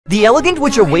The elegant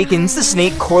witch awakens the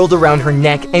snake coiled around her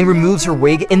neck and removes her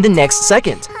wig in the next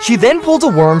second. She then pulled a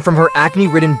worm from her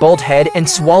acne-ridden bald head and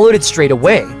swallowed it straight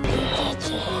away.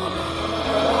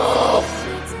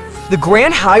 The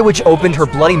Grand High Witch opened her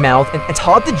bloody mouth and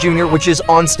taught the Junior Witches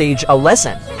on stage a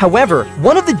lesson. However,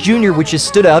 one of the Junior Witches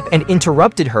stood up and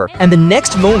interrupted her, and the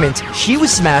next moment, she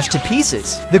was smashed to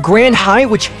pieces. The Grand High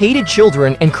Witch hated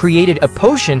children and created a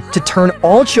potion to turn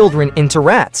all children into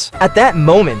rats. At that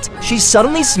moment, she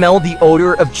suddenly smelled the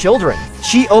odor of children.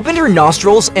 She opened her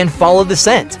nostrils and followed the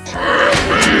scent.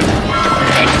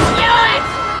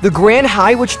 The Grand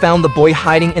High Witch found the boy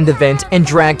hiding in the vent and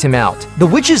dragged him out. The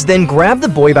witches then grabbed the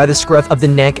boy by the scruff of the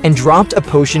neck and dropped a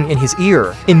potion in his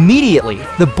ear. Immediately,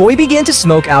 the boy began to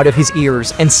smoke out of his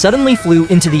ears and suddenly flew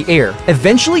into the air,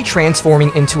 eventually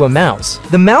transforming into a mouse.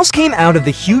 The mouse came out of the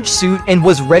huge suit and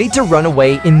was ready to run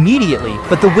away immediately,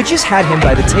 but the witches had him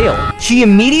by the tail. She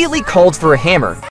immediately called for a hammer,